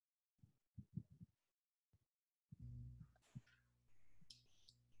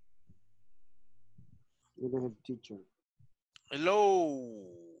teacher. Hello.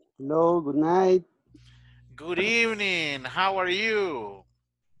 Hello, good night. Good evening. How are you?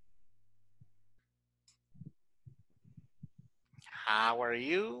 How are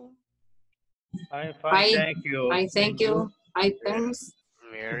you? I'm fine, thank you. Fine, thank you. Hi, thanks.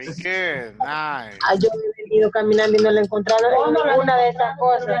 Very good. Nice. Yo me he venido caminando y no lo he encontrado en ninguna de esas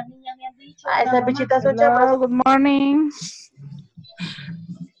cosas. Esas bichitas son chapas. Hello, good morning.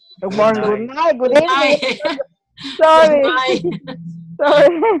 Good morning, good night, good evening. Sorry.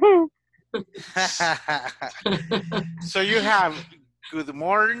 Sorry. So you have good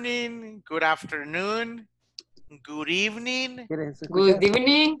morning, good afternoon, good evening, Good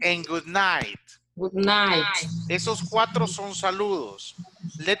evening. and good night. Good night. Esos 4 son saludos.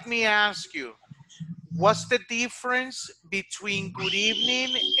 Let me ask you, what's the difference between good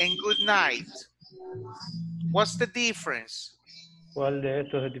evening and good night? What's the difference? ¿Cuál de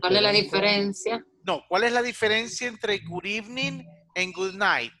estos es ¿Cuál es la diferente? diferencia? No, ¿cuál es la diferencia entre good evening and good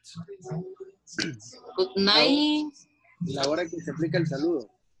night? Good night. La hora que se aplica el saludo.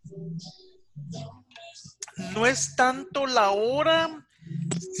 No es tanto la hora,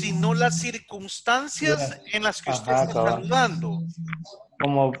 sino las circunstancias en las que usted Ajá, está cabal. saludando.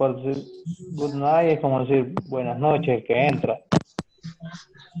 Como por decir good night, es como decir buenas noches, que entra.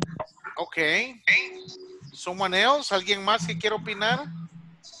 Ok. Someone else, ¿alguien más que quiera opinar?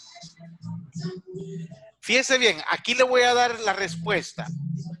 Fíjese bien, aquí le voy a dar la respuesta.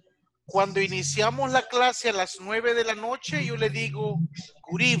 Cuando iniciamos la clase a las 9 de la noche, yo le digo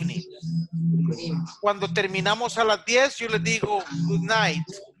good evening. Cuando terminamos a las 10, yo le digo good night.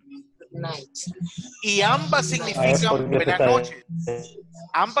 Good night. Y ambas significan porque buenas está- noches.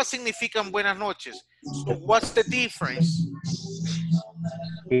 Ambas significan buenas noches. So what's the difference?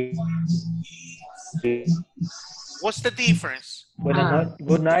 What's the difference? Buenas noches.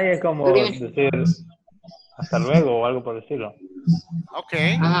 Good night es como Good evening. decir hasta luego o algo por decirlo.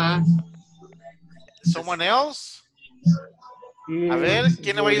 Okay. Ajá. Someone else? A ver,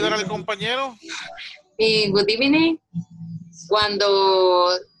 ¿quién le va a ayudar al compañero? Y good evening.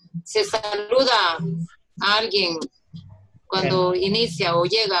 Cuando se saluda a alguien, cuando inicia o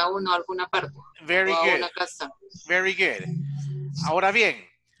llega uno a alguna parte. Very o a good. una casa. Very good. Ahora bien,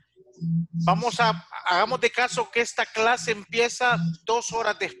 hagamos de caso que esta clase empieza 2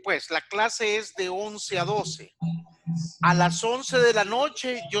 horas después. La clase es de 11 a 12. A las 11 de la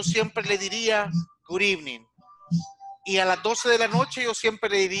noche yo siempre le diría good evening. Y a las 12 de la noche yo siempre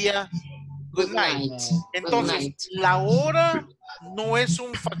le diría good night. Entonces, Good night. la hora no es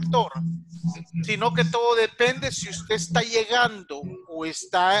un factor, sino que todo depende si usted está llegando o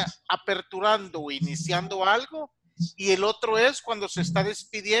está aperturando o iniciando algo, y el otro es cuando se está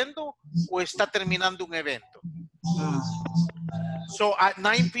despidiendo o está terminando un evento. So at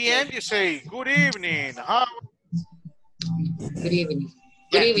 9 p.m. you say good evening. Good evening.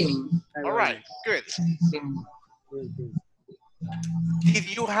 Good evening. All right, good. Did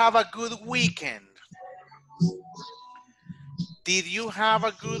you have a good weekend? Did you have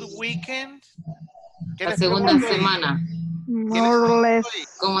a good weekend? ¿Qué La les segunda pregunto ahí? semana. ¿Qué les More or pregunto less. ahí?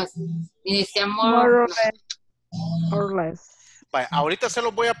 ¿Cómo es? Iniciamos. More or less. Or less. Vaya, ahorita se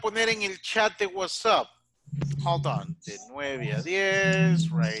los voy a poner en el chat de WhatsApp. Hold on. De 9 a 10,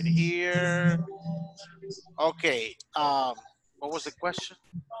 right here. Okay. What was the question?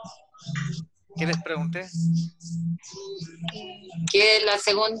 ¿Qué les pregunté? Que la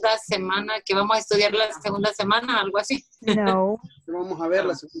segunda semana, que vamos a estudiar la segunda semana, algo así. No. Vamos a ver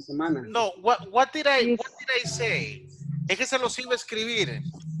la segunda semana. No, what did I say? Es que se los iba a escribir.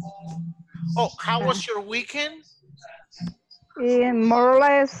 Oh, how was your weekend? In more or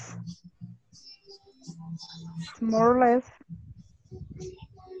less. More or less.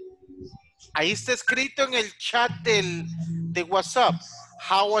 Ahí está escrito en el chat de WhatsApp.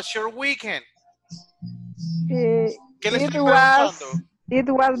 How was your weekend? ¿Qué le estoy preguntando? It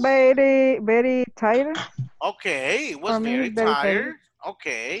was very, very tired. Okay, it was For me, very very tired.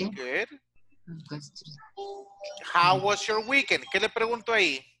 Okay, good. How was your weekend? ¿Qué le pregunto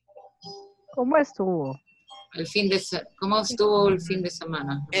ahí? ¿Cómo estuvo? ¿Cómo estuvo el fin de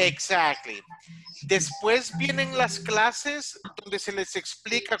semana? Exactly. Después vienen las clases donde se les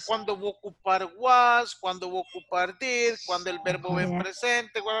explica cuándo voy a ocupar was, cuándo voy a ocupar did, cuándo el verbo va en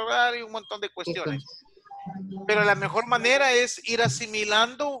presente, y un montón de cuestiones. Pero la mejor manera es ir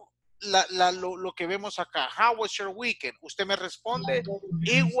asimilando lo que vemos acá. How was your weekend? Usted me responde,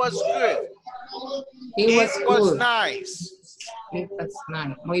 it was good. It was nice. It was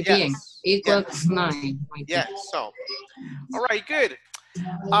nice. Muy Yes. bien. It was nice. Muy bien. Yeah, so, all right, good.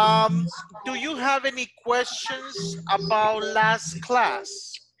 Do you have any questions about last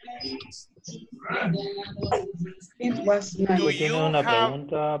class? It was nice. Do Tiene you una have,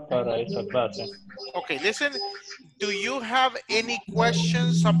 pregunta para esta clase. okay, listen. Do you have any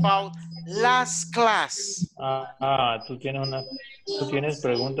questions about last class? Tú tienes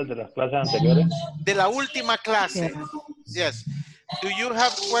preguntas de las clases anteriores. De la última clase. Yeah. Yes. Do you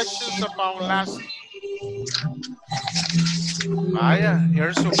have questions about last? Vaya,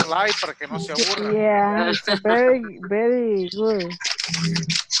 air supply para que no se aburra. Yeah, it's a very, very good.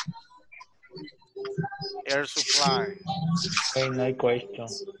 Air supply. Okay, no hay question.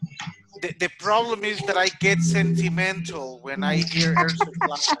 The problem is that I get sentimental when I hear air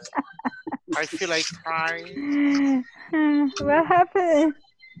supply. I feel like crying. What happened?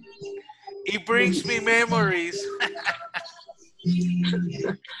 It brings me memories.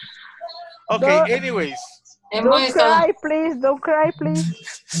 Okay, Don't- anyways. Don't cry, please. Don't cry, please.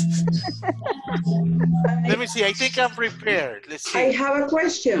 Let me see. I think I'm prepared. Let's see. I have a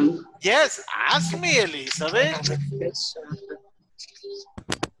question. Yes, ask me, Elizabeth.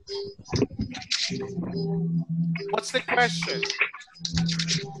 What's the question?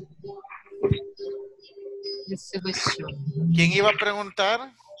 ¿Quién iba a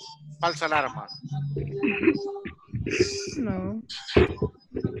preguntar? Falsa alarma. No.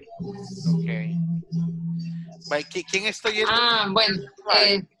 Okay. ¿Quién está yendo? Bueno.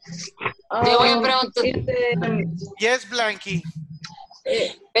 Yo voy a preguntar. Yes, Blanqui.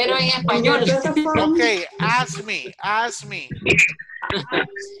 Pero en español. Okay, ask me.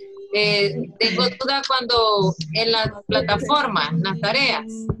 Tengo duda cuando en la plataforma, en las tareas,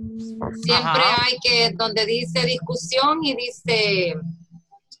 siempre hay que, donde dice discusión y dice,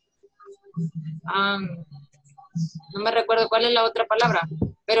 no me recuerdo cuál es la otra palabra,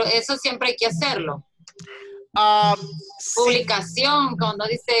 pero eso siempre hay que hacerlo. Publicación, cuando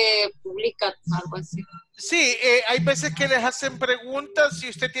dice publica, algo así. Sí, hay veces que les hacen preguntas y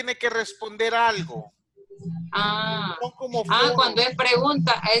usted tiene que responder algo. Cuando es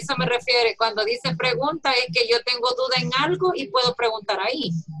pregunta, a eso me refiero. Cuando dice pregunta es que yo tengo duda en algo y puedo preguntar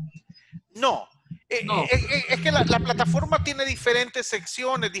ahí. No. Es que la plataforma tiene diferentes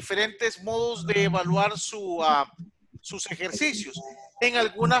secciones, diferentes modos de evaluar sus ejercicios. En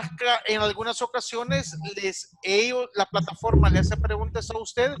algunas ocasiones la plataforma le hace preguntas a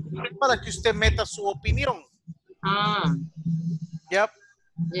usted para que usted meta su opinión. Yep.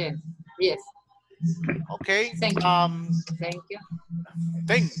 Yeah. Yes. Okay. Thank you.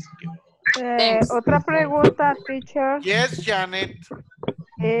 Thank you. Otra pregunta, teacher. Yes, Janet.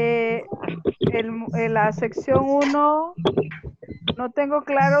 La sección 1, no tengo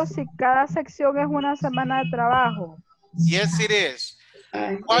claro si cada sección es una semana de trabajo. Yes, it is.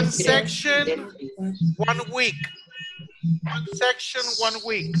 One section, 1 week. One section, 1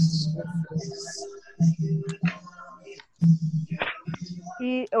 week.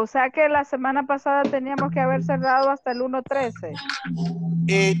 Y, o sea que la semana pasada teníamos que haber cerrado hasta el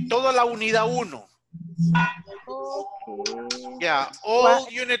 1.13. Toda la unidad 1. Okay. Yeah, all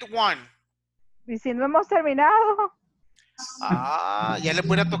unit 1. ¿Y si no hemos terminado? Ya le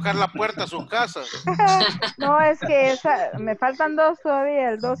puede tocar la puerta a sus casas. No, es que me faltan 2 todavía,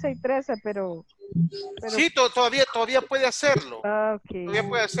 el 12 y 13, pero... Sí, todavía puede hacerlo. Okay. Todavía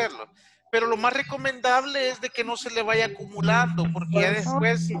puede hacerlo. Pero lo más recomendable es de que no se le vaya acumulando, porque ya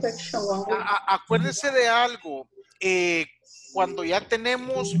después, acuérdese de algo, cuando ya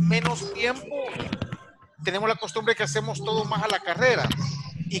tenemos menos tiempo, tenemos la costumbre que hacemos todo más a la carrera.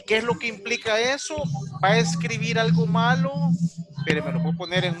 ¿Y qué es lo que implica eso? Va a escribir algo malo, pero me lo puedo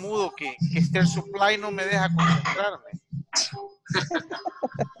poner en mudo, que este supply no me deja concentrarme.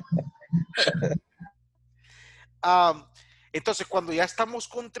 Entonces, cuando ya estamos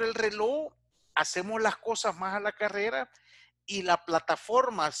contra el reloj, hacemos las cosas más a la carrera y la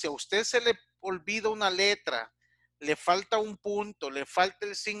plataforma, si a usted se le olvida una letra, le falta un punto, le falta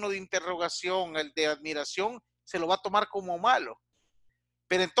el signo de interrogación, el de admiración, se lo va a tomar como malo.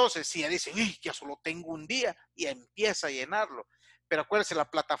 Pero entonces, si ya dice, ya solo tengo un día, y empieza a llenarlo. Pero acuérdense, la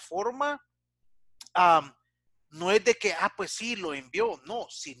plataforma no es de que, pues sí, lo envió. No,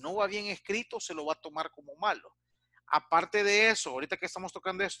 si no va bien escrito, se lo va a tomar como malo. Aparte de eso, ahorita que estamos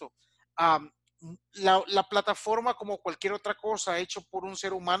tocando esto, la plataforma, como cualquier otra cosa hecho por un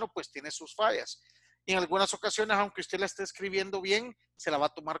ser humano, pues tiene sus fallas. Y en algunas ocasiones, aunque usted la esté escribiendo bien, se la va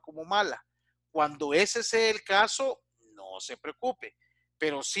a tomar como mala. Cuando ese sea el caso, no se preocupe.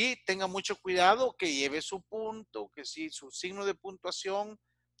 Pero sí, tenga mucho cuidado que lleve su punto, que sí, su signo de puntuación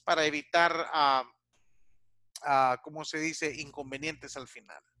para evitar, ¿cómo se dice? Inconvenientes al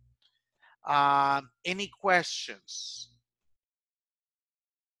final. Any questions?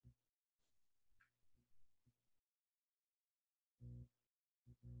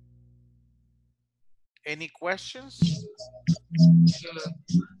 Any questions?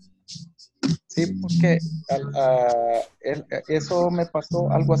 Sí, porque eso me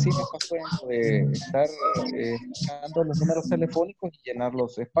pasó, algo así me pasó en lo de estar buscando los números telefónicos y llenar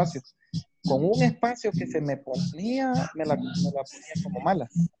los espacios. Con un espacio que se me ponía, me la ponía como mala.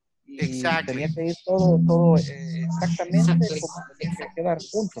 Y Exactly. tenía que ir todo exactamente como tenía que quedar,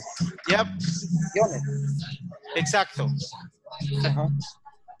 puntos. Yep. Guiones. Exacto. Ajá.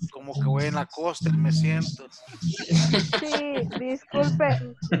 Como que voy en la costa y me siento. Sí,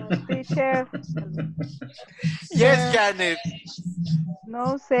 disculpe, teacher. Yes, Janet.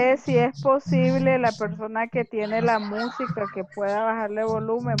 No sé si es posible la persona que tiene la música que pueda bajarle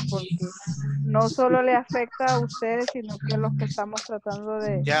volumen, porque no solo le afecta a ustedes, sino que a los que estamos tratando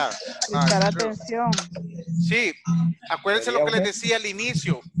de Ya. prestar atención. Sí, acuérdense lo que les Sería decía al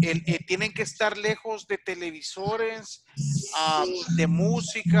inicio, tienen que estar lejos de televisores, de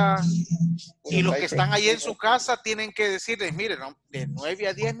música, y los que están ahí en su casa tienen que decirles, miren, no, de 9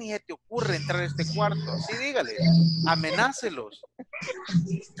 a 10 ni se te ocurre entrar a este cuarto, así dígale, amenácelos.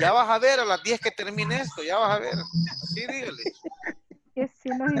 Ya vas a ver a las 10 que termine esto, ya vas a ver, así dígale. Que sí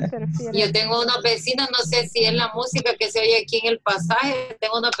nos interfiere. Yo tengo unos vecinos, no sé si es la música que se oye aquí en el pasaje,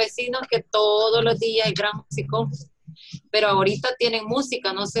 tengo unos vecinos que todos los días hay gran musicón, pero ahorita tienen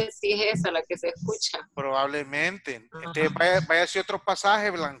música, no sé si es esa la que se escucha. Probablemente. Entonces vaya hacia otro pasaje,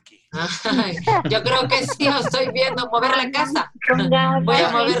 Blanqui. Ay, yo creo que sí, yo estoy viendo mover la casa. Voy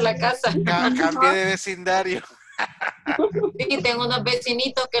a mover la casa. Cambie de vecindario. Sí, tengo unos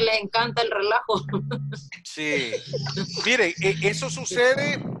vecinitos que les encanta el relajo. Sí. Mire, eso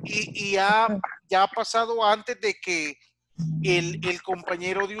sucede y ya ha pasado antes de que el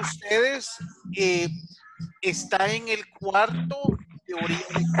compañero de ustedes está en el cuarto de orilla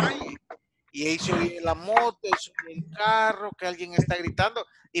de calle. Y ahí se oye la moto, se oye el carro, que alguien está gritando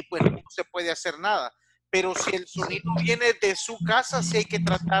y pues no se puede hacer nada. Pero si el sonido viene de su casa, sí hay que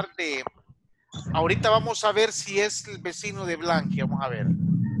tratar de... Ahorita vamos a ver si es el vecino de Blanqui, vamos a ver.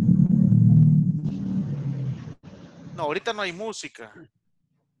 No, ahorita no hay música.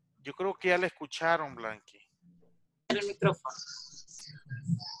 Yo creo que ya la escucharon, Blanqui. El micrófono.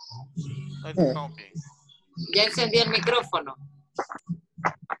 Okay. Ya encendí el micrófono.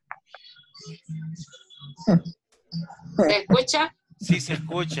 ¿Se escucha? Sí, se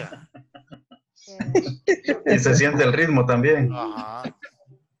escucha. Y se siente el ritmo también. Ajá.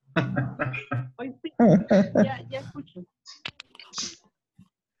 Ya escucho.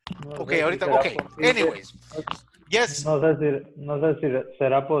 Ok, ahorita, ok. Anyways. Yes. No sé si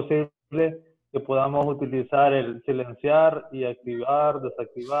será posible que podamos utilizar el silenciar y activar,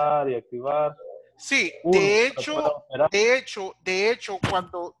 desactivar y activar. Sí, de hecho,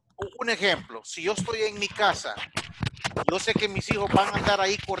 cuando, un ejemplo, si yo estoy en mi casa, yo sé que mis hijos van a andar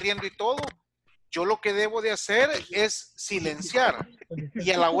ahí corriendo y todo, yo lo que debo de hacer es silenciar.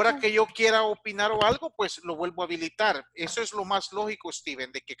 Y a la hora que yo quiera opinar o algo, pues lo vuelvo a habilitar. Eso es lo más lógico,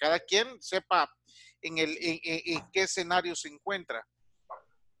 Steven, de que cada quien sepa en qué escenario se encuentra.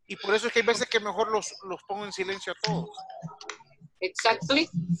 Y por eso es que hay veces que mejor los pongo en silencio a todos. Exactly.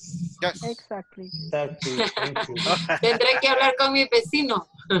 Yes. Exactly. Tendré que hablar con mi vecino.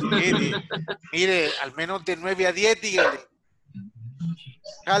 Mire, al menos de 9 a 10, dígale.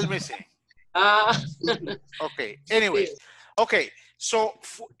 Cálmese. Okay, anyways. Okay, so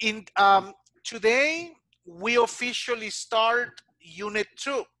today we officially start Unit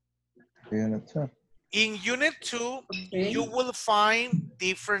 2. Unit 2. In Unit 2, you will find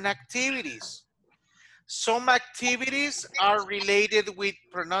different activities. Some activities are related with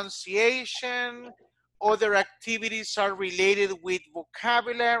pronunciation. Other activities are related with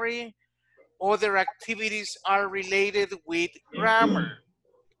vocabulary. Other activities are related with grammar.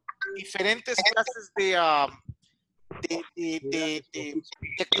 Diferentes clases de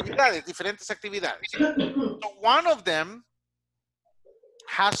actividades, diferentes actividades. So one of them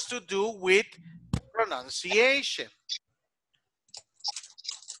has to do with pronunciation.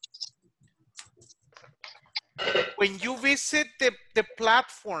 When you visit the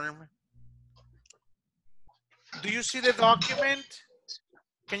platform, do you see the document?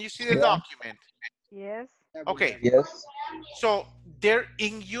 Can you see the document? Yes. Okay. Yes. So there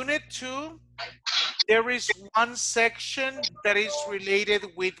in Unit 2, there is one section that is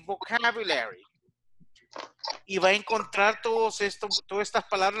related with vocabulary. Y va a encontrar todas estas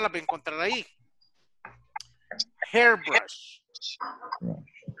palabras, las va a encontrar ahí. Hairbrush.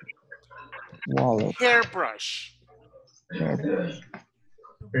 Wallet. Hairbrush. Hairbrush.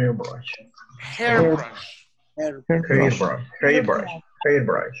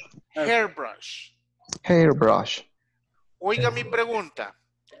 Hairbrush. Hairbrush. Oiga mi pregunta.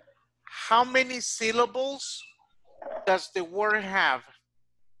 How many syllables does the word have?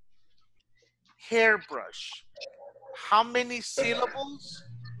 Hairbrush. How many syllables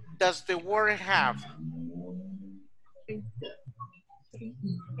does the word have?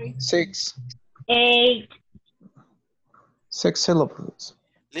 6. 8. 6 syllables.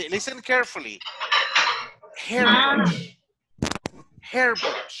 Listen carefully. Hairbrush.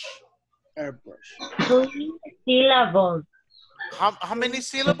 Hairbrush. Airbrush. 3 syllables. How many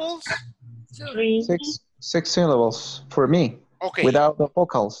syllables? 3. 6 syllables for me. Okay. Without the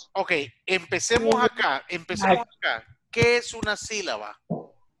vocals. Ok, empecemos acá. ¿Qué es una sílaba?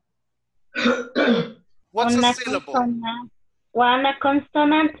 What's a syllable? One a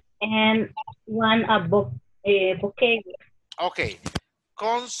consonant and one a vocabulary. Ok.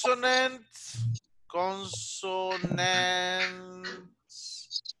 Consonant.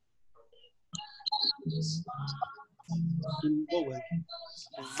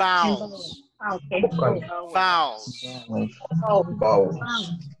 Vowels. Okay. Vowels.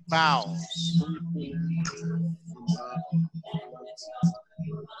 Vowels.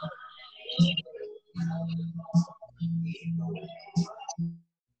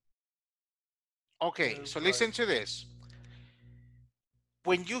 Okay, so listen to this.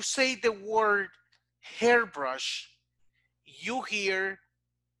 When you say the word hairbrush, you hear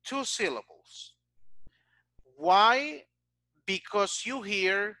 2 syllables. Why? Because you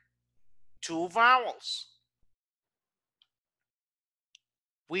hear 2 vowels.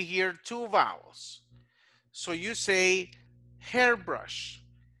 We hear 2 vowels. So you say hairbrush.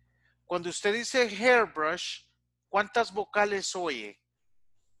 Cuando usted dice hairbrush, ¿cuántas vocales oye?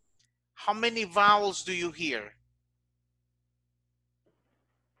 How many vowels do you hear?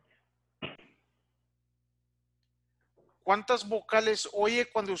 ¿Cuántas vocales oye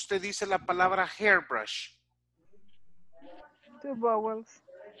cuando usted dice la palabra hairbrush? 2 vowels.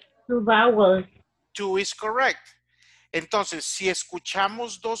 2 vowels. 2 is correct. Entonces, si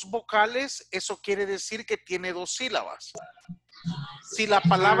escuchamos 2 vocales, eso quiere decir que tiene 2 sílabas. Si la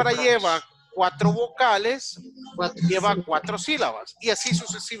palabra lleva 4 vocales, lleva 4 sílabas. Y así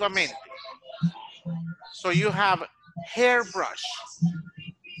sucesivamente. So you have hairbrush.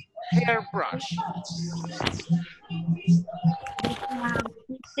 Hairbrush. 2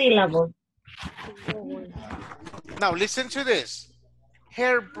 syllables. Now listen to this.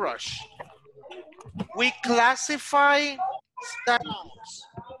 Hairbrush. We classify sounds,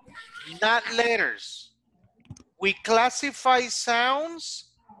 not letters. We classify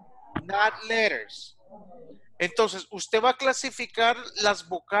sounds, not letters. Entonces, usted va a clasificar las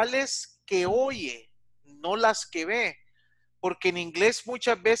vocales que oye, no las que ve. Porque en inglés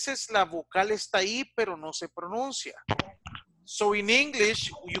muchas veces la vocal está ahí, pero no se pronuncia. So in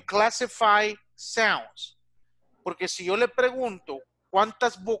English, you classify sounds. Porque si yo le pregunto,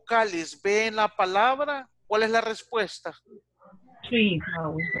 ¿cuántas vocales ve en la palabra? ¿Cuál es la respuesta? 3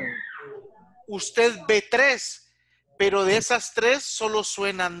 vowels. Usted ve 3, pero de esas 3 solo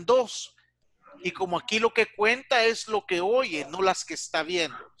suenan 2. Y como aquí lo que cuenta es lo que oye, no las que está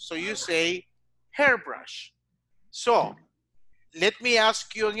viendo. So you say hairbrush. So, let me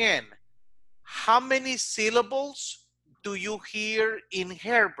ask you again. How many syllables do you hear in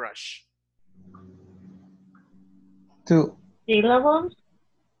hairbrush? 2. Syllables.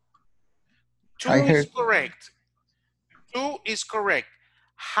 2 is correct. 2 is correct.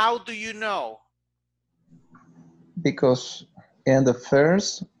 How do you know? Because in the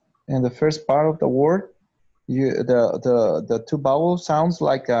first part of the word, the 2 vowels sounds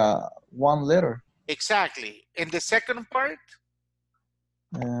like 1 letter. Exactly. And the second part?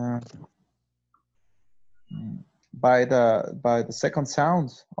 By the second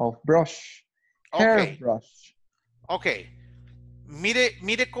sound of brush. Okay. Hairbrush. Ok.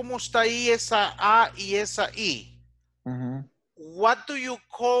 Mire cómo está ahí esa A y esa I. What do you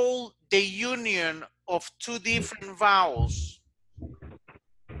call the union of 2 different vowels?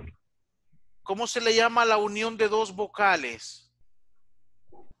 ¿Cómo se le llama la unión de 2 vocales?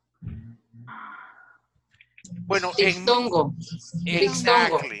 Bueno, Diptongo.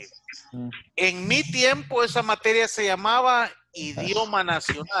 Exactly. En mi tiempo esa materia se llamaba idioma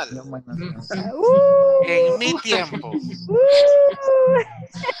nacional. En mi tiempo.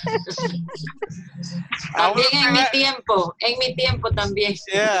 También en mi tiempo también.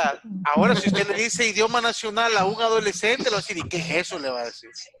 Yeah. Ahora si usted le dice idioma nacional a un adolescente, le va a decir, ¿y qué es eso? Le va a decir.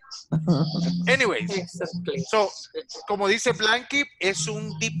 Anyways, so, como dice Blanqui, es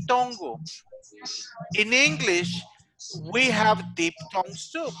un diptongo. In English, we have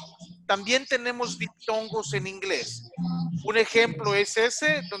diphthongs too. También tenemos diptongos en inglés. Un ejemplo es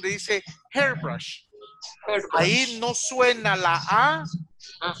ese donde dice hairbrush. Ahí no suena la A,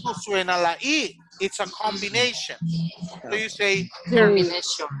 no suena la I. It's a combination. So you say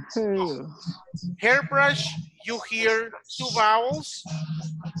Combination. hairbrush, you hear two vowels,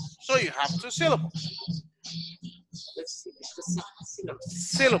 so you have two syllables.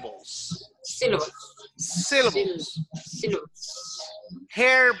 Syllables. Syllables. Syllables. Syllables.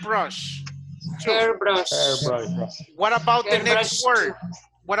 Hairbrush. Two. Hairbrush. Hairbrush. What about the next Hairbrush, word?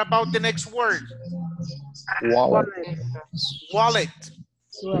 What about the next word? Wallet. Wallet.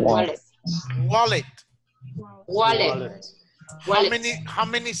 Wallet. Wallet. Wallet. How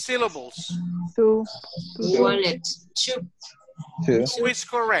many syllables? Two. Wallet. Two. Two. Who is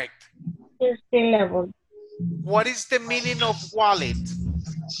correct? Two syllables. What is the meaning of wallet?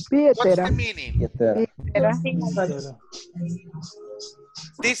 What's Billetera. the meaning? Get that. Billetera.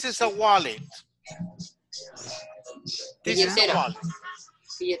 This is a wallet. This is a Billetera. wallet.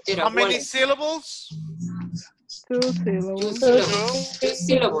 Billetera. How many Wallet. syllables? Two Two syllables. syllables. Two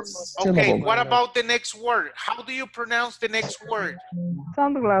syllables. Okay, Syllable. what about the next word? How do you pronounce the next word?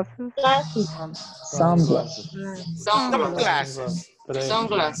 Sunglasses. Sunglasses. Sunglasses.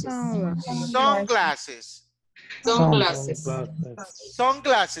 Sunglasses. Sunglasses. Sunglasses.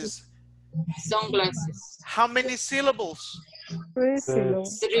 Sunglasses. Sunglasses. How many syllables? Three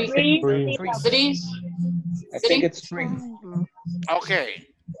syllables. Three. Three. I think it's three. Okay.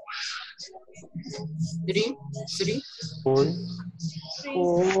 Three. Three. Four.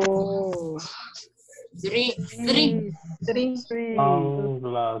 Oh. Three. Three. Three.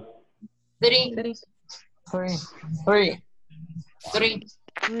 Sunglasses. Three. Three. Three.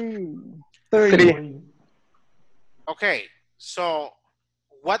 Three. Okay. So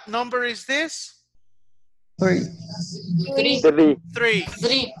what number is this? Three. Three. Three. Three.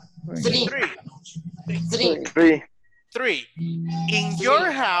 Three. Three. Three. Three. In your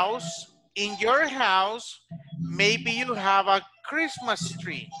house, maybe you have a Christmas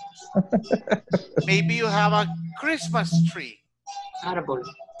tree. Maybe you have a Christmas tree. Árbol.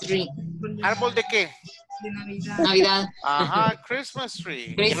 Three. ¿Árbol de qué? Navidad. Ajá, Christmas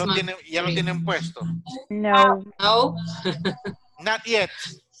tree. Ya lo tienen puesto. No. No. Not yet.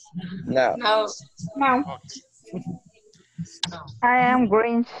 No. No. Okay. I am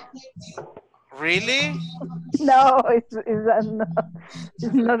Grinch. Really? No, it's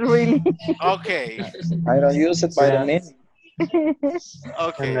not really. Okay. I don't use it by the name.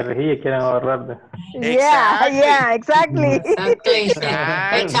 Okay. Energía quieren ahorrar de. Yeah, exactly. Exactly.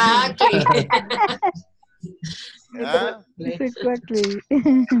 Ah. Exactly.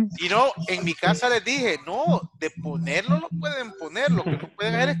 Y no, en mi casa les dije, no, de ponerlo lo pueden poner, lo que no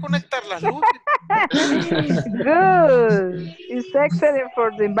pueden hacer es conectar las luces. Good. It's excellent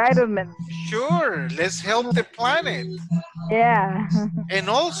for the environment. Sure, let's help the planet. Yeah. And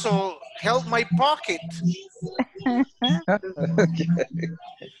also help my pocket.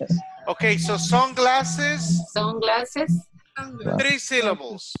 Okay, so sunglasses. Sunglasses. Three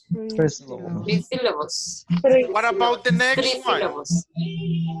syllables. Three syllables. Three syllables. What about the next Three one? syllables.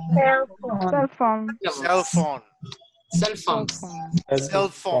 Cell phone. Cell phone. Cell phones. Cell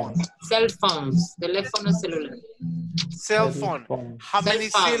phone. Cell phones. Teléfono celular. Cell phone. How many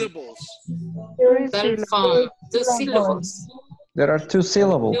syllables? Cell phone. Two syllables. There are two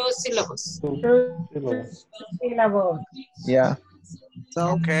syllables. Two syllables. Syllable. Yeah.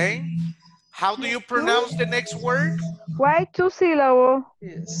 Okay. How do you pronounce the next word? Why two syllables?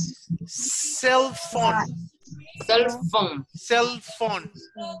 Cell phone. Cell phone. Cell phone.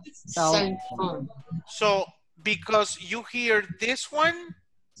 Cell phone. So, because you hear this one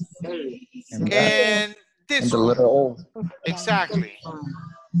And and this the one. letter O. Exactly.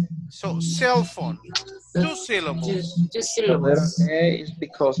 So, cell phone. Two syllables. Two The syllables. letter A is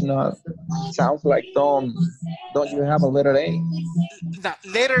because no, sounds like don't you have a letter A? Now,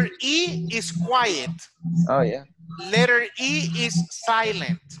 letter E is quiet. Oh yeah. Letter E is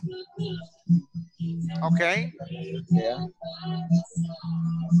silent. Okay? Yeah.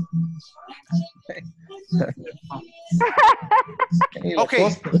 Okay.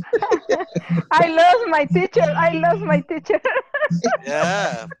 I lost my teacher.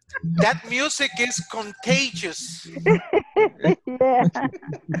 Yeah. That music is contagious. Yeah.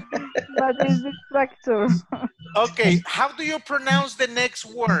 But it's distractor. Okay, how do you pronounce the next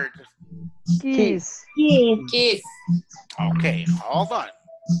word? Kiss. Kiss. Okay, hold on.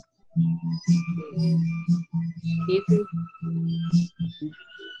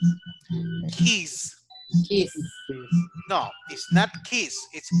 Keys. Kiss. No, it's not kiss,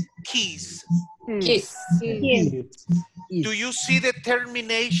 it's keys. Kiss. Do you see the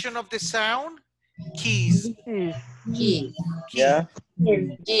termination of the sound? Keys. Kiss. Yeah.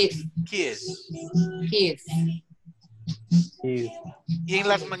 Kiss. Kiss. Kiss. Kiss. Y en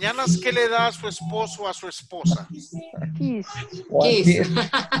las mañanas, ¿qué le da a su esposo o a su esposa? Kiss. One Kiss. kiss.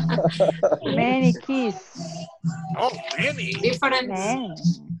 Many kiss. Oh, many. Different. Many.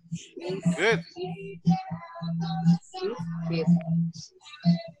 Good. Kiss.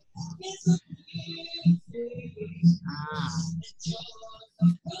 Ah,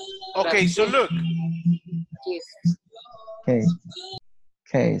 Okay, so look. kiss. Okay.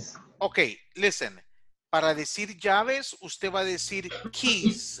 Case. Okay, listen. Para decir llaves, usted va a decir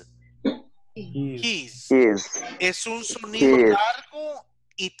keys. Kiss. Keys. Es un sonido largo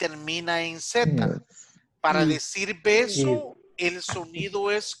y termina en Z. Para decir beso, el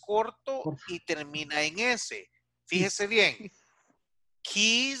sonido es corto y termina en S. Fíjese bien.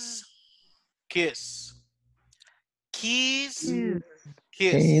 Keys, kiss. Keys,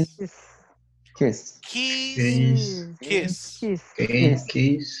 kiss. Kiss. Keys, kiss. Kiss.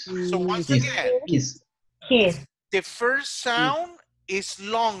 Kiss. So once again, Kiss. Kiss. the first sound is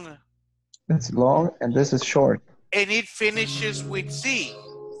long It's long and this is short. and it finishes with Z.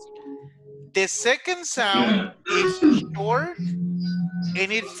 The second sound is short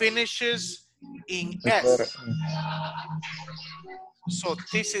and it finishes in S. So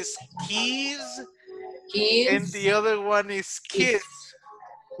this is keys and Kiss. the other one is kiss.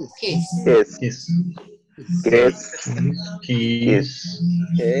 Kiss. Kiss. Kiss. Kiss.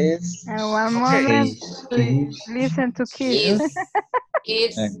 Kiss. And one Okay. moment, Kiss. listen to kiss. Kiss.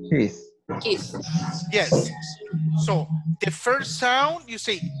 Kiss. And kiss. Kiss. Yes. So the first sound you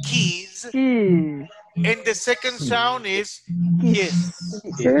say keys Kiss. and the second sound is kiss.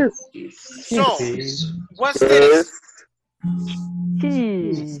 Kiss. So Kiss. what's this?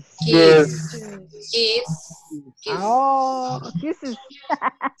 Kiss. Kiss. Kiss. Oh, kisses.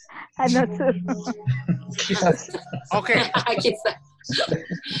 I'm not sure. Okay. Kiss.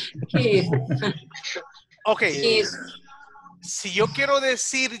 Kiss. Okay. Kiss. Si yo quiero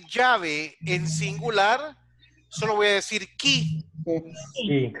decir llave en singular, solo voy a decir key,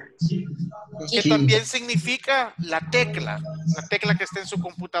 Key. que también significa la tecla que está en su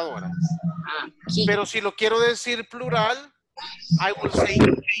computadora. Ah, kiss. Pero si lo quiero decir plural, I will say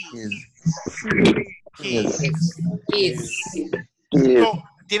key. Kiss. So,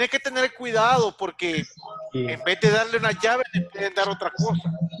 tiene que tener cuidado porque Key. en vez de darle una llave, le pueden dar otra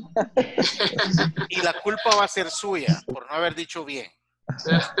cosa. Y la culpa va a ser suya por no haber dicho bien.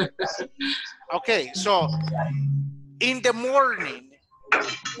 Okay, so in the morning,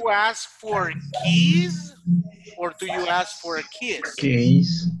 you ask for keys or do you ask for a kiss?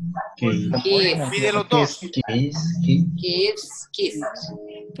 Kiss. Kiss. Kiss. Pide los dos. Kiss. Kiss. Kiss.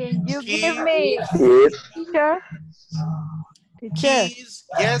 Can you Kiss. give me, teacher? Teacher, Keys.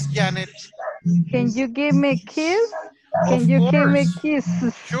 Yes, Janet. can you give me kiss? Of Can you give me course.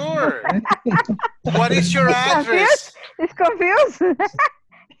 kisses? Sure. What is your address? It's confused.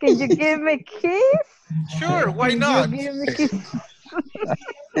 Can you give me kiss? Sure, why Can not? you give me kiss?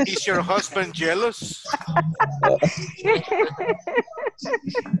 Is your husband jealous?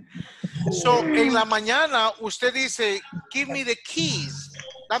 So, en la mañana, usted dice, give me the keys.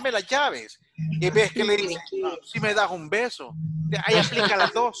 Dame las llaves. Y ves que le dice, "Ah, si me das un beso. Ahí aplica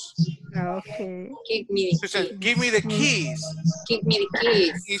las dos. Okay. Give me the Entonces, kiss. give me the keys. Give me the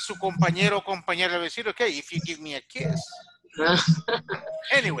kiss. Y su compañero o compañera le va a decir, okay, if you give me a kiss.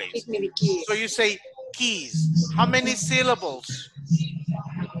 Anyways, Give me the kiss. so you say keys. How many syllables?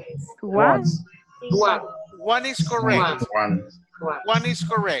 One. One. One is correct. One. One is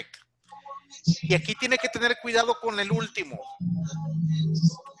correct. Y aquí tiene que tener cuidado con el último.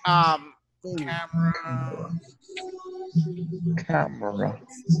 Camera. Camera.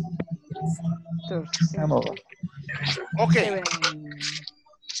 Two, Camera. Ok, seven.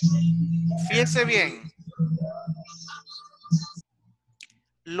 fíjese bien.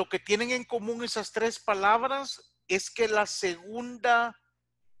 Lo que tienen en común esas tres palabras es que la segunda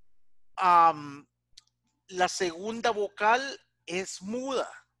vocal es muda.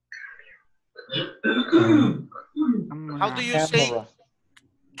 How do you say Camera.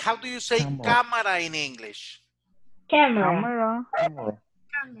 Camera. cámara in English? Camera. Camera.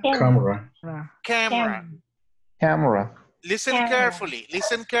 Camera. Camera. Camera. Listen carefully.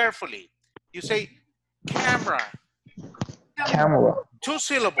 Listen carefully. You say camera. Camera. Two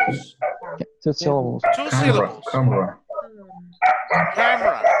syllables. Two syllables. Two Camera. syllables. Camera.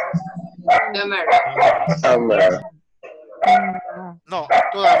 Camera. Camera. No,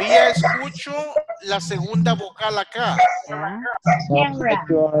 todavía escucho la segunda vocal acá. So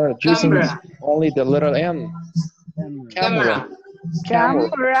you are using Camera. only the letter M. Camera.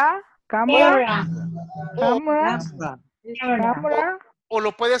 Camera. Camera. Camera. Camera. O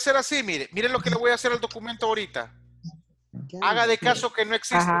lo puede hacer así, mire. Mire lo que le voy a hacer al documento ahorita. Haga de caso que no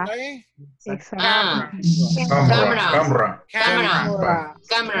existe, Ajá. ¿right? Exacto. Camera. Camera. Camera.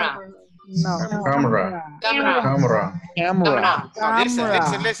 Camera. No. Camera. Camera. Camera. Camera. No,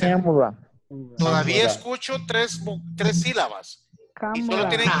 listen. Camera. Todavía Camera. escucho tres sílabas. Y solo Camera.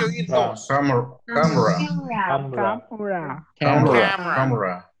 tienen que oír dos. Camera. Camera. Camera. Camera. Camera.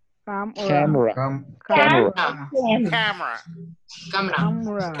 Camera. Camera. Camera. Camera. Camera. Camera.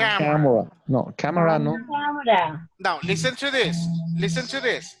 Camera. Camera. No, cámara no. Now, listen to this. Listen to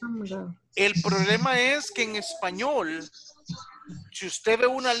this. El problema es que en español, si usted ve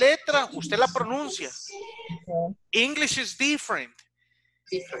una letra, usted la pronuncia. English is different.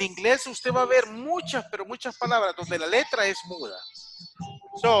 En inglés usted va a ver muchas, pero muchas palabras donde la letra es muda.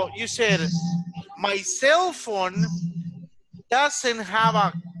 So, you said, my cell phone doesn't have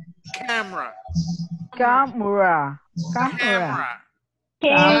a camera. Camera. Camera. Camera.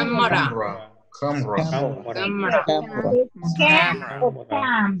 Camera. Camera. Camera.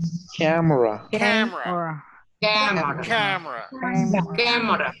 Camera. Camera. Camera. Camera.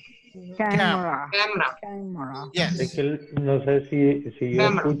 Camera. Camera. Camera. Camera. Es Yes. que no sé si yo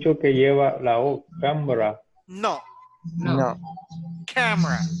Cámara. escucho que lleva la O, cámara. No. No.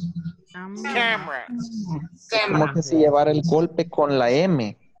 Camera. Camera. Camera. Como que si llevara el golpe con la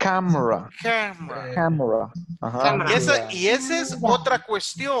M. Camera. Camera. Camera. Ajá. Camera. Y esa es otra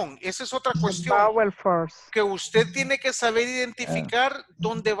cuestión. Esa es otra cuestión. Vowel first. Que usted tiene que saber identificar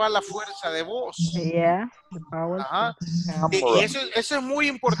dónde va la fuerza de voz. Yeah. The vowel Ajá. first. Y eso es muy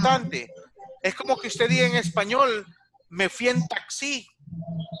importante. Es como que usted diga en español, me fui en taxi.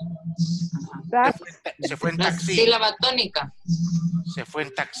 That's Se fue en La taxi. sílaba tónica. Se fue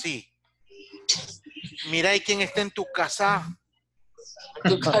en taxi. Mira, ¿y quién está en tu casa?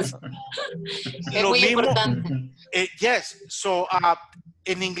 En tu caso. Es Lo muy mismo. importante. Yes. So,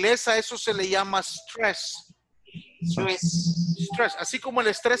 en inglés a eso se le llama stress. Stress. Stress. Así como el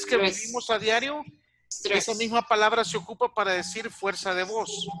estrés que Stress. vivimos a diario, Stress. esa misma palabra se ocupa para decir fuerza de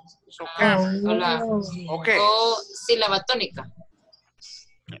voz. So, Hola. ok. O sílaba tónica.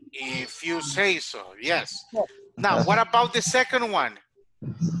 If you say so, yes. Now, what about the second one?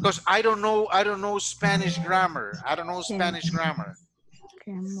 Because I don't know Spanish grammar. I don't know Spanish grammar.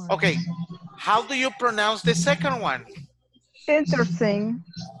 camera. Okay. How do you pronounce the second one? Interesting.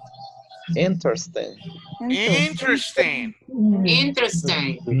 Interesting. Interesting. Interesting.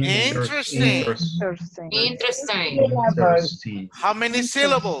 Interesting. Interesting. Interesting. Interesting. How many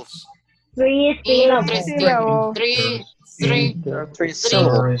syllables? Interesting. Syllable. Three Three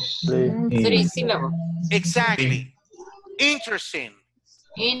syllables. syllables. Exactly. Interesting.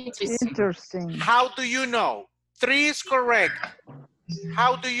 Interesting. Interesting. How do you know? 3 is correct.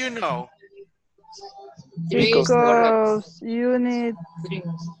 How do you know? Three is correct. Because you need Three.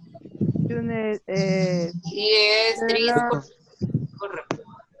 Yes, three is correct.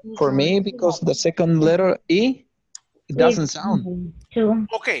 For me, because the second letter E, it doesn't sound.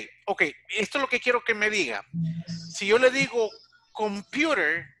 Okay. Esto es lo que quiero que me diga. Si yo le digo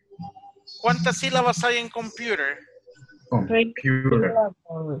computer, ¿cuántas sílabas hay en computer? Computer.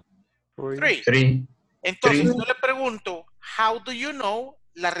 3. 3. Entonces, Three. yo le pregunto, how do you know?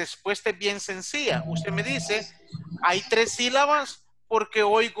 La respuesta es bien sencilla. Usted me dice, hay 3 sílabas porque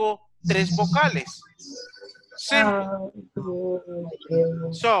oigo 3 vocales. Simple.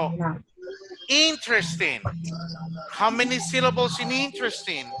 So, interesting. How many syllables in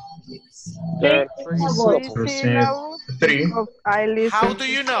interesting? There are Three syllables. syllables. 3. Because I listen. How do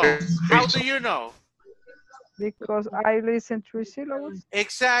you know? How do you know? Because I listen 3 syllables.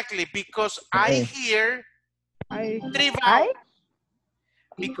 Exactly, because I hear I 3 I vowels.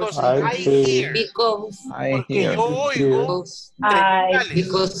 Because I I see. hear. Because I Porque hear. yo oigo 3 vocales.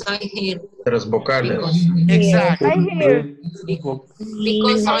 because I hear. 3 vocales. Exactly. I hear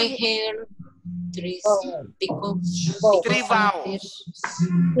Because I hear three. Because 3 vowels.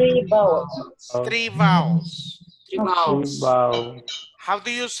 3 vowels. 3 vowels. 3 vowels. Wow. How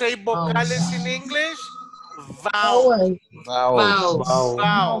do you say vocales in English? Vowels. Vowels. Vowels.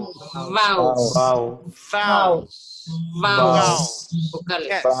 Wow. Vowels. Wow. Vowels. Vowels. Vocales.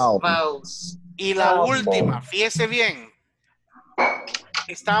 Yes. Vowels. Y la última, fíjese bien.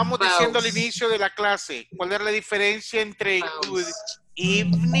 Estábamos diciendo al inicio de la clase, ¿cuál era la diferencia entre good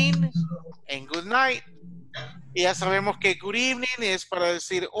evening and good night? Y ya sabemos que good evening es para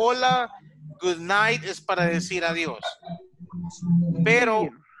decir hola, good night es para decir adiós. Pero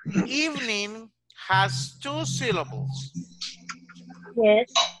evening has 2 syllables.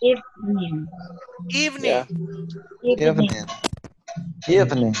 Yes, evening. Evening, Yeah. Evening.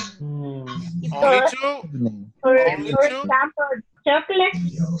 Evening. Mm. only 2. Evening. For Only 2. example, Chocolate.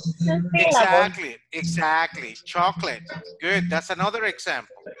 Exactly. Chocolate. Good. That's another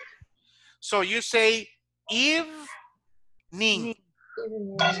example. So you say evening.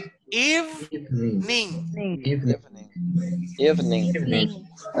 Evening. Evening.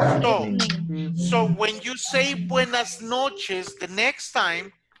 So when you say buenas noches the next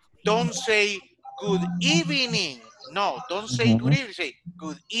time, don't say good evening. No, don't say good evening. Say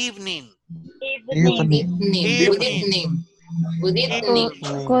good evening. Evening. Good evening. Good evening.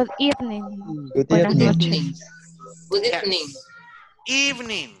 Good evening. Good Buenas evening. noches. Good evening. Yes.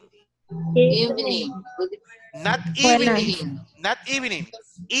 Evening. Evening. Good Not Buenas. evening. Not evening.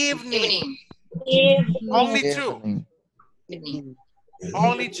 Evening. Evening. Only two. Evening. evening.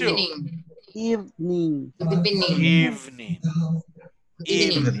 Only two. Evening. Evening. Good evening.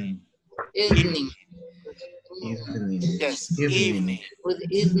 Evening. Evening. Evening. Yes. Evening. Good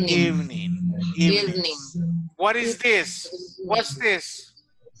evening. Evening. Evening. What is this? What's this?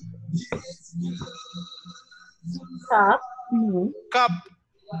 Cup. Cup.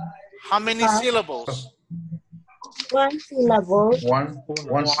 How many syllables? One syllable. One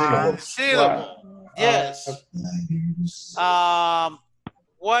syllable. One syllable. Yes.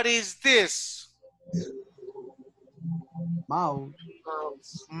 What is this? Mouse.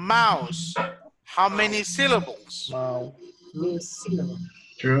 Mouse. How many syllables? Two syllables.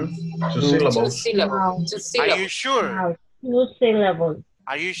 Two Two syllables. syllables. Two Are syllables. you sure? Mouse. Two syllables.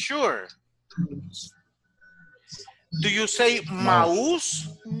 Are you sure? Do you say Mouse. mouse?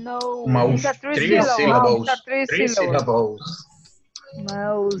 No, Mouse. it's a three Three syllable. syllables. It's a three Three syllable. syllables.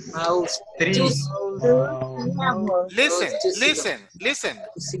 Mouse. Mouse. Three. Two syllables. Listen, Two syllables. listen.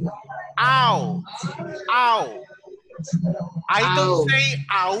 Two syllables. Ow. Ow. I Ow. don't say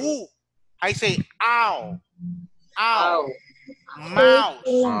ow. I say ow. Ow. Ow. Mouse.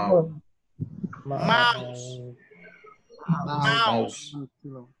 Syllable. Mouse. Mouse. One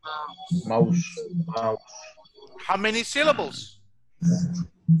syllable. Mouse. Mouse. How many syllables?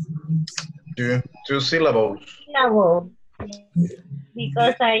 Two syllables. Syllable.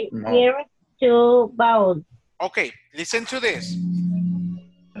 Because I No. hear two vowels. Okay, listen to this.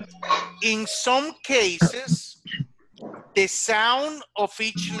 In some cases, the sound of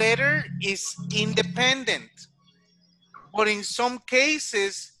each letter is independent. But in some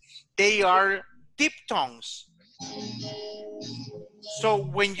cases, they are diphthongs. So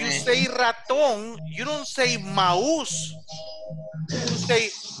when you say ratón, you don't say mouse. You say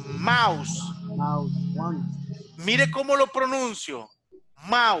mouse. Mouse. One. Mire cómo lo pronuncio.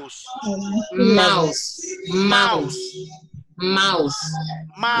 Mouse. Mouse. Mouse. Mouse.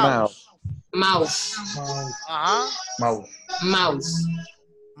 Mouse. Mouse. Ajá. Mouse. Mouse.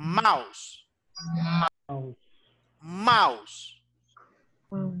 Mouse. Mouse.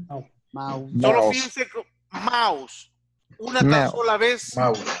 Mouse. Solo Mouse. fíjense que mouse. Una tan Mouse. sola vez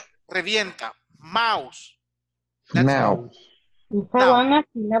Mouse. revienta. Mouse. That's it. Mouse. ¿Es Now. one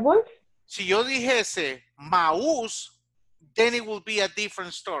syllable? Si yo dijese mouse, then it will be a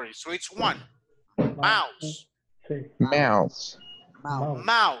different story. So it's one. Mouse. Mouse.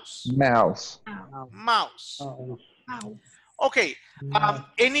 Mouse. Mouse. Mouse. Okay.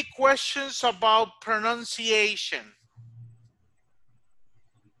 Any questions about pronunciation?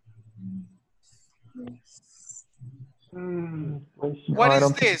 What I is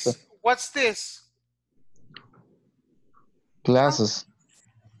don't think this? so. What's this? Glasses.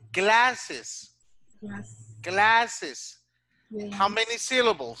 Glasses. Glasses. How many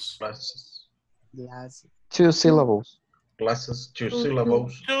syllables? Glasses. Glasses. Two syllables. Glasses. Two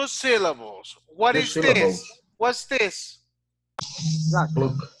syllables. Two syllables. What Two is syllables. this? What's this?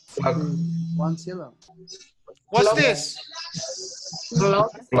 Look. Clock. One syllable. What's this?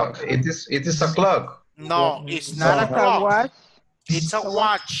 Clock. It is a clock. No, it's not a Like a clock. watch. It's a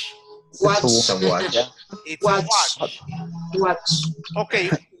watch. Watch. It's a watch. It's a Watch. watch. Watch. Okay,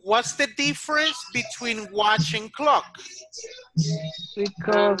 what's the difference between watch and clock?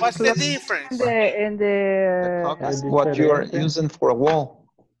 Because What's the clock difference? in the That's what you are using for a wall.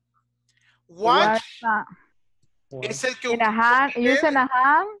 Watch one, es el que in a hand, usted- using a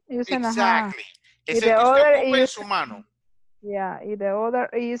hand, using a hand. Exactly. Y Es el the que other usted ocupa en is- su mano. Yeah, and the other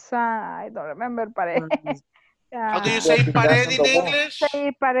is I don't remember pared. How do you Yeah. say What is pared that in on the wall? English?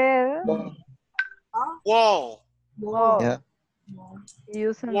 Say pared. Wall. Wall. Yeah.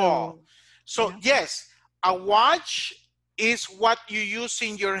 Using Wall. the So Yeah. yes, a watch is what you use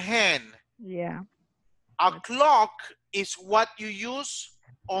in your hand. yeah. A clock is what you use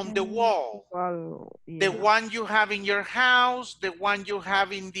on the wall. Well, The yeah. one you have in your house, the one you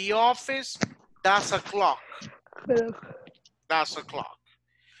have in the office, that's a clock. That's a clock.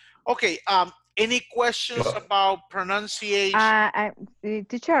 Okay, Any questions about pronunciation?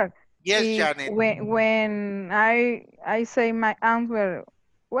 Teacher. Yes, Janet. When I say my answer,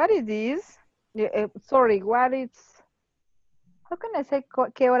 what it is? Sorry, what is? How can I say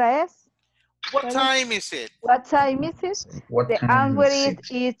qué hora es? What time is it? What time is it? What The time answer is is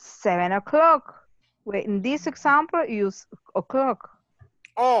it? it's 7 o'clock. In this example, use o'clock.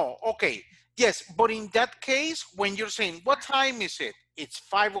 Oh, okay. Yes, but in that case, when you're saying, what time is it? It's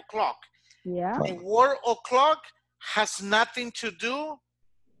 5 o'clock. Yeah. The word o'clock has nothing to do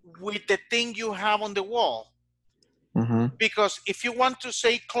with the thing you have on the wall. Because if you want to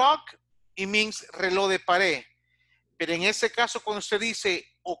say clock, it means reloj de pared. Pero en ese caso, cuando usted dice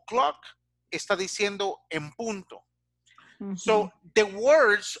o'clock, está diciendo en punto. So the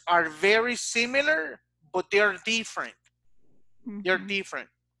words are very similar, but they are different. They're different.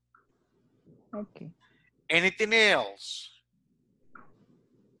 Okay. Anything else?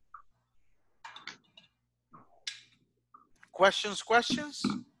 Questions?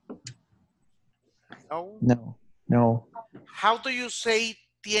 No? No. How do you say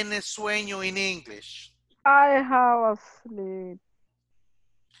tiene sueño in English? I have a sleep.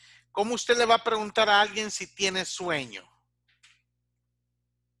 ¿Cómo usted le va a preguntar a alguien si tiene sueño?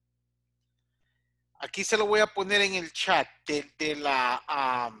 Aquí se lo voy a poner en el chat de la...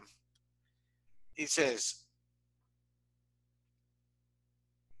 it says...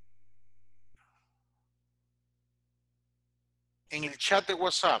 En el chat de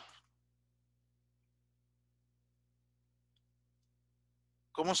WhatsApp.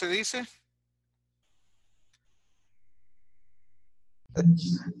 ¿Cómo se dice?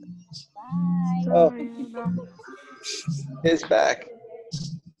 Oh, he's back.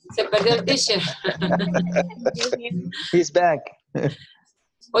 Se perdió el teacher. He's back.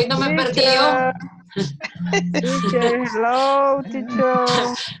 Hoy no me perdí yo. Teacher, hello, teacher.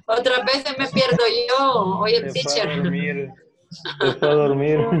 Otra vez me pierdo yo. Hoy el Se fue a teacher. dormir. Se fue a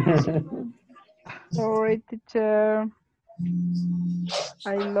dormir. Sorry, teacher.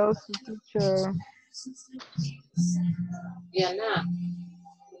 I lost you, teacher. Diana,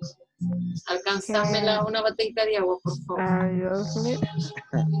 alcánzamela una botellita de agua, por favor. Are you asleep?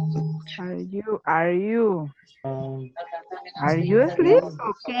 Are you asleep?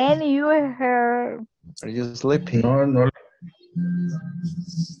 Or can you hear? Are you sleeping? No.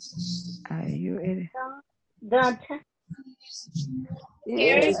 Are you? Don't.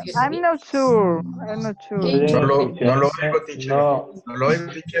 I'm not sure. No lo oigo, teacher. No, No lo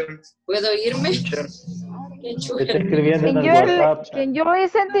oigo, teacher. ¿Puedo irme? Teacher. Qué está chulo. escribiendo en Can el you, WhatsApp. can you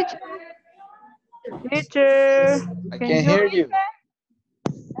listen, teacher? Teacher, I can't hear you.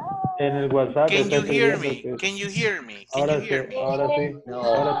 En el WhatsApp Can está you hear escribiendo me? que... Can you hear me? Can Ahora you sí, hear me? ahora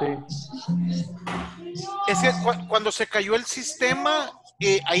sí. Es que cuando se cayó el sistema,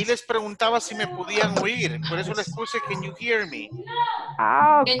 ahí les preguntaba si me podían oír. Por eso les puse can you hear me?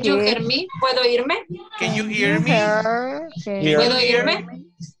 Ah, Can you hear okay. me? ¿Puedo irme? Can you hear me? ¿Puedo irme?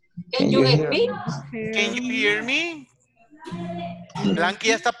 Can you hear me? Can you hear me? Blanqui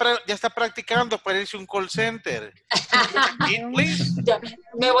ya está practicando para irse a un call center. Repeat, please. Ya,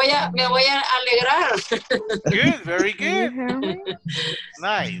 me voy a alegrar. Good, very Can you good. hear me?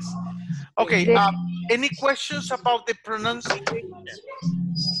 Nice. Okay, any questions about the pronunciation?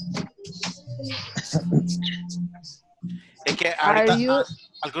 Es que ahorita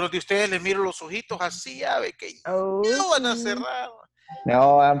algunos de ustedes les miro los ojitos así, ya ve que no van a cerrar.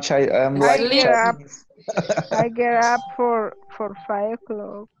 No, I'm like I get up for 5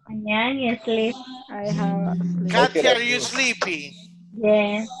 o'clock. I have sleep. Katia, are you sleepy?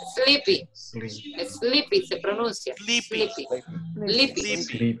 Yes. Sleepy. Sleepy se pronuncia. Sleepy.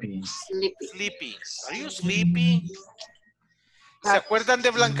 Sleepy. Sleepy. Are you sleepy? ¿Se acuerdan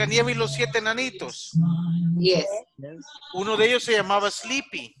de Blancanieves y los 7 enanitos? Yes. Uno de ellos se llamaba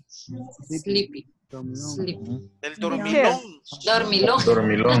Sleepy. Sleepy. Del dormilón.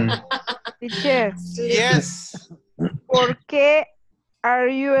 Dormilón. Teacher, Yes. ¿por qué are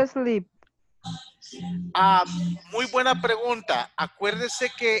you asleep? Muy buena pregunta.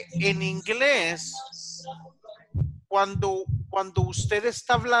 Acuérdese que en inglés, cuando usted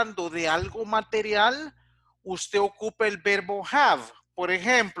está hablando de algo material, usted ocupa el verbo have. Por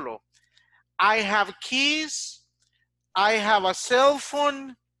ejemplo, I have keys, I have a cell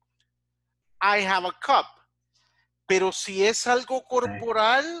phone, I have a cup. Pero si es algo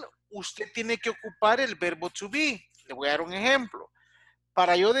corporal, usted tiene que ocupar el verbo to be. Le voy a dar un ejemplo.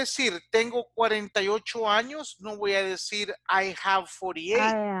 Para yo decir tengo 48 años, no voy a decir I have 48.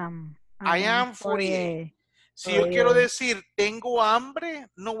 I am 48. Si yo quiero decir tengo hambre,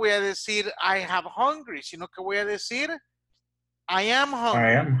 no voy a decir I have hungry, sino que voy a decir I am I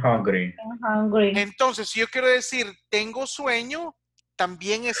hungry. am hungry. Hungry. Entonces, si yo quiero decir tengo sueño,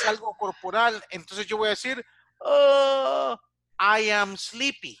 también es algo corporal. Entonces yo voy a decir, oh, I am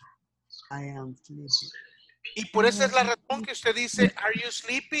sleepy. I am sleepy. Y por esa es la razón que usted dice, are you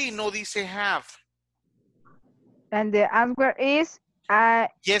sleepy? Y no dice have. And the answer is,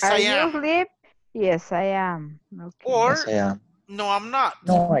 Yes, are I you am. asleep? Yes, I am. Okay. Or, Yes, I am. no, I'm not.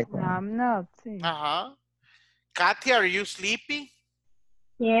 No, I No, don't. I'm not. Sí. Ajá. Katia, are you sleepy?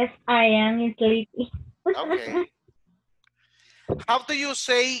 Yes, I am sleepy. Okay. How do you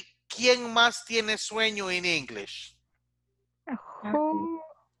say, ¿quién más tiene sueño in English? Who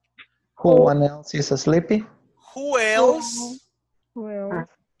Who one else is sleepy? Who else? else?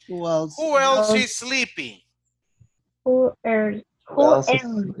 Who else? Who else is sleepy? Who else? Who else is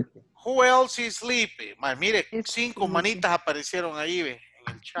else? sleepy? Who else is sleepy? Mire, It's 5 sleepy. manitas aparecieron ahí ve,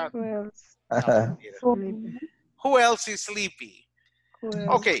 en el chat. Who else? No, mentira. Sleepy. Who else is sleepy? Who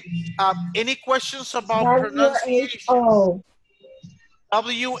else? Okay. Any questions about pronunciation? WHO.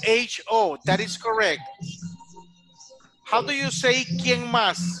 WHO. That is correct. How do you say quién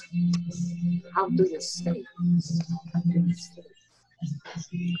más? How do you say?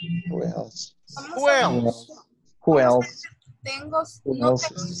 Who else? Who else? Who else? Who No else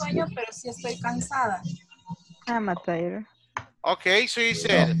tengo is sueño, sleepy? pero sí estoy cansada. I'm a tired. Okay, so you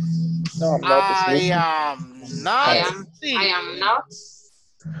said, No, I'm not I sleepy. am not I am not.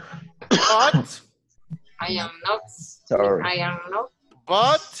 but, I am not. Sorry. I am not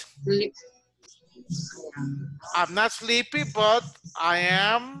but, sleep. I'm not sleepy, but I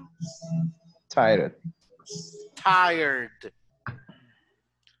am Tired. tired.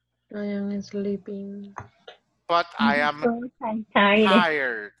 I am sleeping. But I am I'm tired.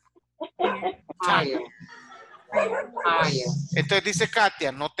 tired. Tired. Tired. Entonces dice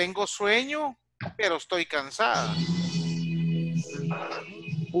Katia, no tengo sueño, pero estoy cansada.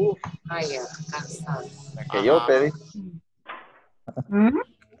 Tired. Cansado. La que yo Ajá. pedí. ¿Mm?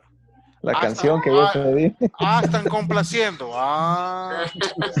 La Ah, canción que yo pedí. están complaciendo. Ah.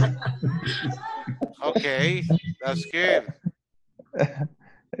 Okay, that's good.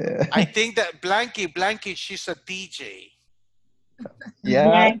 I think that Blanky, she's a DJ.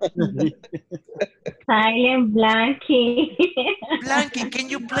 Yeah. Silent Blanky. Blanky, can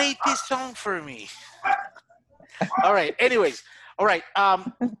you play this song for me? All right, anyways. All right,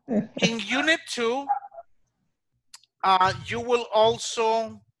 in Unit 2, you will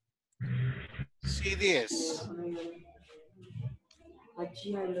also see this.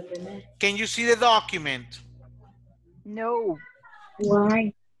 Can you see the document? No.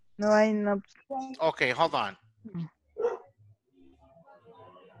 Why? No, I'm not. Okay, hold on.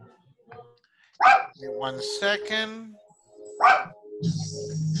 Give me 1 second.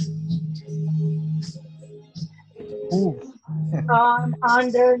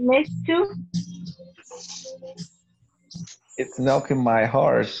 Under next to? It's knocking my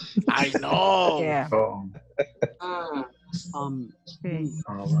heart. I know. Yeah. Oh, Okay.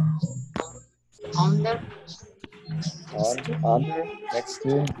 Under. Under, next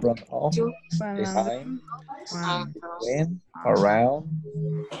to, in front of, behind, One. in, around,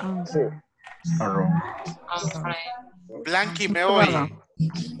 Under. around. Blanky, ¿me oye?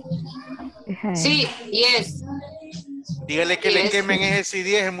 Behind. Sí, yes. Dígale que le Yes. quemen ese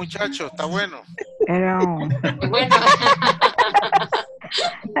CD, ese muchacho, está bueno. Around. Bueno.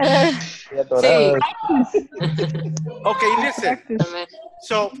 sí. Okay, listen.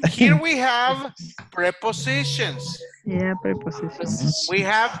 So here we have prepositions. Yeah, prepositions. We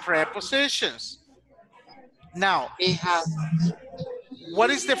have prepositions. Now, We have what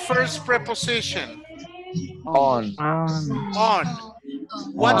is the first preposition? On. On.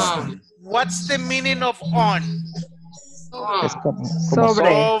 What's the meaning of on? Es como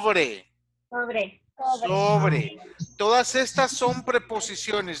Sobre. Sobre. Todas estas son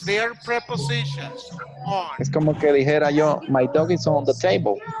preposiciones. They are prepositions. On. Es como que dijera yo, my dog is on the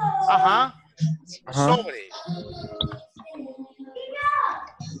table. Ajá. Ajá. Sobre.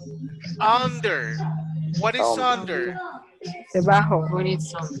 Under. What is under? Debajo. when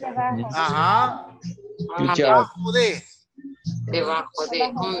it's on. Ajá. Good job. Debajo de. Debajo de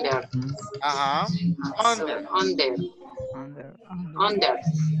under. Ajá. Under. Under. Under. Under.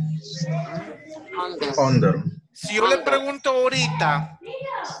 Under. Under. Si yo le pregunto ahorita,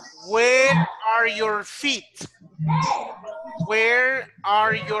 where are your feet? Where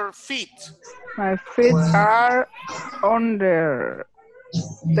are your feet? My feet are under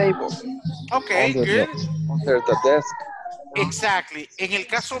table. Okay, good. Under the desk. Exactly. En el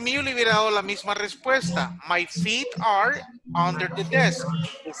caso mío le hubiera dado la misma respuesta. My feet are under the desk.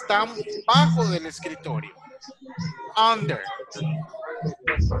 Están bajo del escritorio. Under.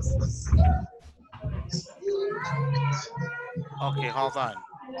 Okay, hold on.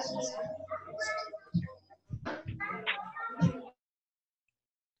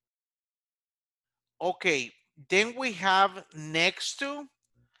 Okay, then we have next to.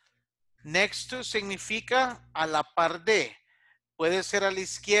 Next to significa a la par de. Puede ser a la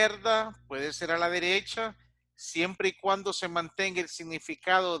izquierda, puede ser a la derecha, siempre y cuando se mantenga el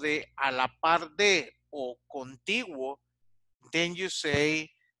significado de a la par de o contiguo, then you say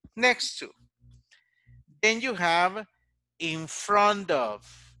next to. Then you have in front of.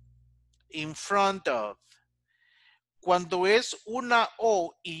 In front of. Cuando es una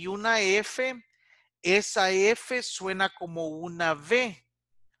O y una F, esa F suena como una V.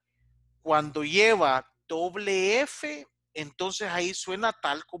 Cuando lleva doble F, entonces ahí suena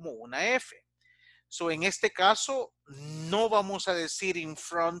tal como una F. So, en este caso, no vamos a decir in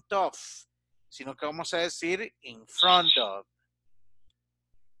front of, sino que vamos a decir in front of.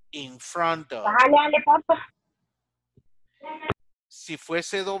 In front of. Si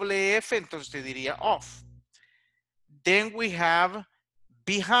fuese doble F, entonces te diría off. Then we have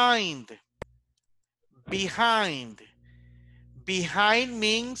behind. Behind. Behind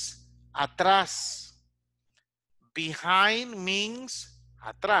means atrás. Behind means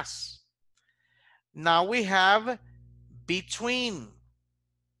atrás. Now we have between.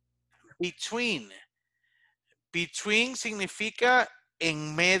 Between. Between significa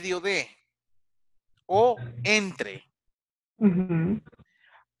en medio de o entre.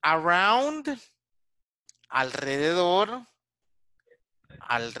 Around, alrededor.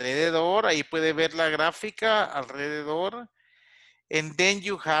 Alrededor, ahí puede ver la gráfica, alrededor. And then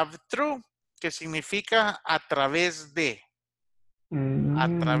you have through, que significa a través de. A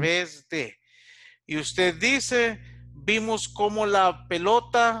través de. Y usted dice, vimos cómo la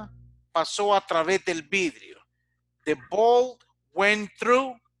pelota pasó a través del vidrio. The ball went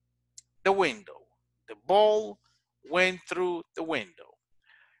through the window. The ball went through the window.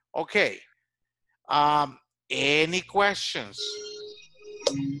 Okay. Any questions?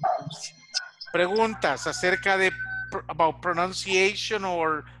 Preguntas acerca de about pronunciation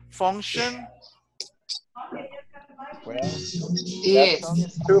or function? Well, Yes. that song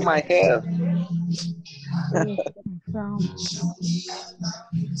is through my head.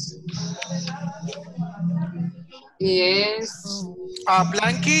 Yes.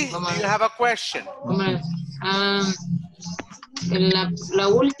 Blanqui, do you have a question? La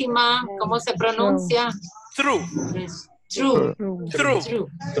última, ¿cómo se pronuncia? Through. True. True.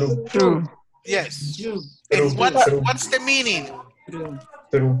 True. True. Yes. True. And what's the meaning?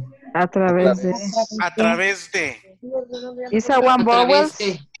 True. A través de. A través de. Is a one vowel?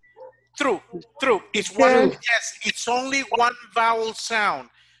 True. True. It's one. Yes, it's only one vowel sound.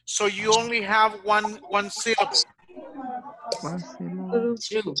 So you only have one syllable.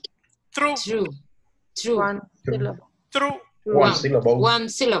 True. True. True. True. One syllable. True. One syllable. One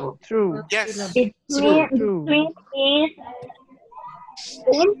syllable. True. Yes. True. True. Es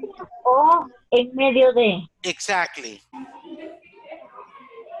dentro o en medio de. Exactly.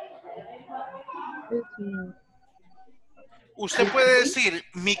 Usted puede decir,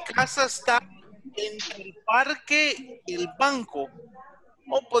 mi casa está entre el parque y el banco.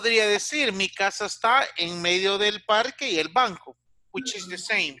 O podría decir, mi casa está en medio del parque y el banco, which is the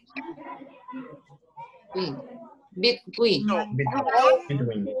same. Between. So,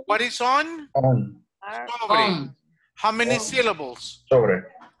 Between. what is on? On. Sobre. How many syllables? Sobre.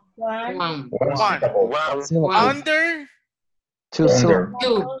 One. One syllable. Under. Two Under.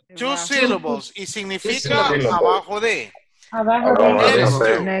 Two syllables. Y significa syllables. abajo de. Abajo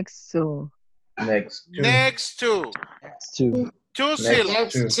de. Next to. Next to. Next to. Two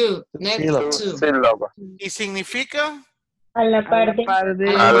syllables. Next to. Next to. Y significa A la parte. Al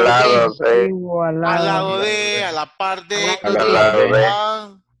lado de. al lado de, a la par de. Al lado de.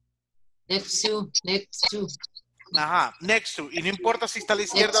 Next to. Next to. Ajá, next to. Y no importa si está a la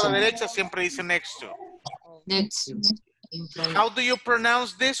izquierda o a la derecha, siempre dice next to. Next to. In front. How do you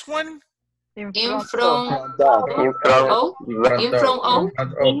pronounce this one? In front. In front of. In front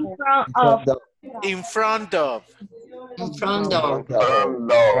of. In front of. In front of.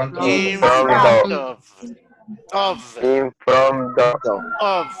 In front of. Of. In front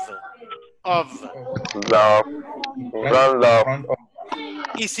Of. of.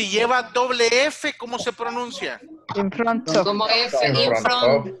 Y si lleva doble F, ¿cómo se pronuncia? In front of. Como F. In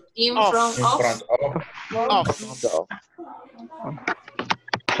front. In front of. Of.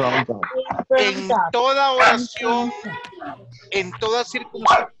 En toda oración, en toda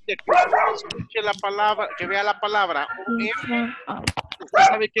circunstancia que escuche la palabra, que vea la palabra F, usted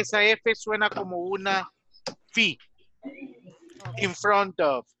sabe que esa F suena como una fi. In front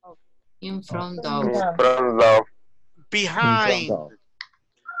of. In front In of. front of. Behind.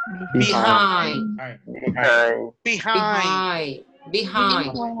 Behind. Behind. Behind.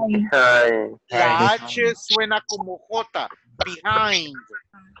 Behind. Behind. La H suena como J. Behind.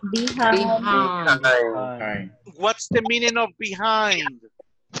 Behind. Behind. What's the meaning of behind?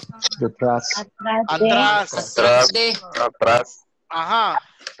 Detrás. Atrás. Atrás de. Atrás. Ajá.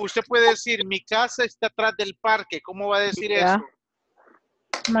 Usted puede decir, mi casa está atrás del parque. ¿Cómo va a decir eso?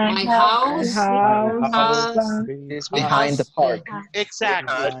 My house Is behind the park.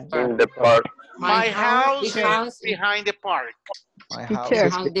 Exactly. In the park. My house is is behind the park. My house Teacher.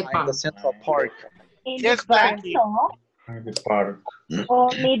 is behind the central park. Yes, Blackie. In the park.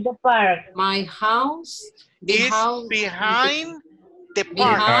 Only the park. My house. Is behind the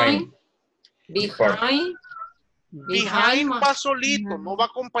park. Behind. Behind va solito, no va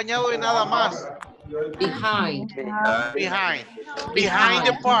acompañado de nada más. Behind. Behind. Behind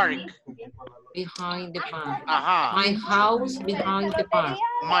the park. Behind the park. Ajá. My house behind the park.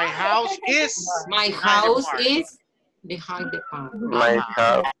 My house is. My behind the house park. is behind the park. My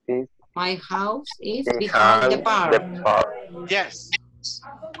house is My house is behind the behind park. the park. Yes.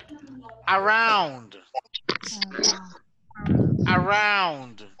 Around.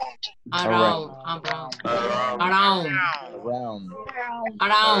 Around. Around. Around. Around.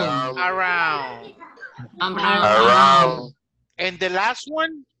 Around. Around. And the last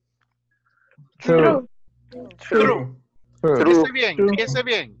one? Through. True. Fíjese bien, fíjese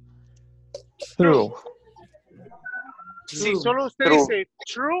bien. Through. Si solo usted dice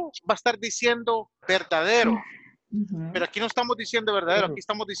true, va a estar diciendo verdadero. Pero aquí no estamos diciendo verdadero, aquí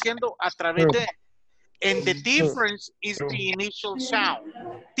estamos diciendo a través de. And the difference is the initial sound.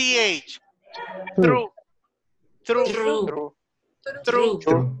 TH. True. True. True. True. True.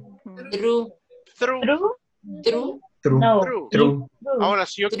 True. True. True. True. Ahora,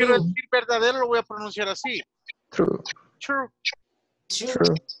 si yo quiero decir verdadero, lo voy a pronunciar así. True. True. True.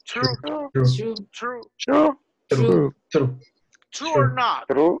 True. True. True. True. True. True. True or not.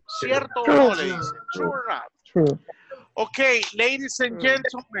 True. ¿Cierto o no le dicen? True or not. True. Okay, ladies and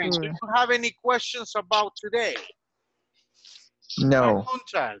gentlemen, do you have any questions about today? No.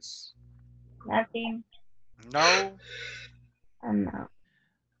 Preguntas? Nothing. No? No.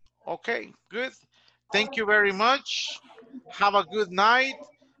 Okay, good. Thank you very much. Have a good night.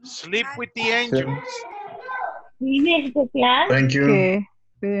 Sleep with the angels. Finish the class. Thank you. Okay.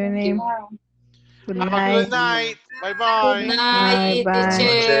 Good evening. Good Have a night. good night. Bye-bye. Good night, Bye, bye. teacher.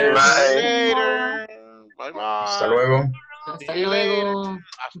 See you later. Bye-bye. Hasta luego. Hasta luego.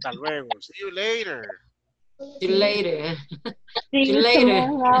 Hasta luego. See you later. See you later. See you later.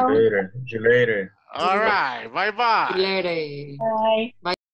 tomorrow. Later. See you later. All right. Bye-bye. See you later. Bye. Bye.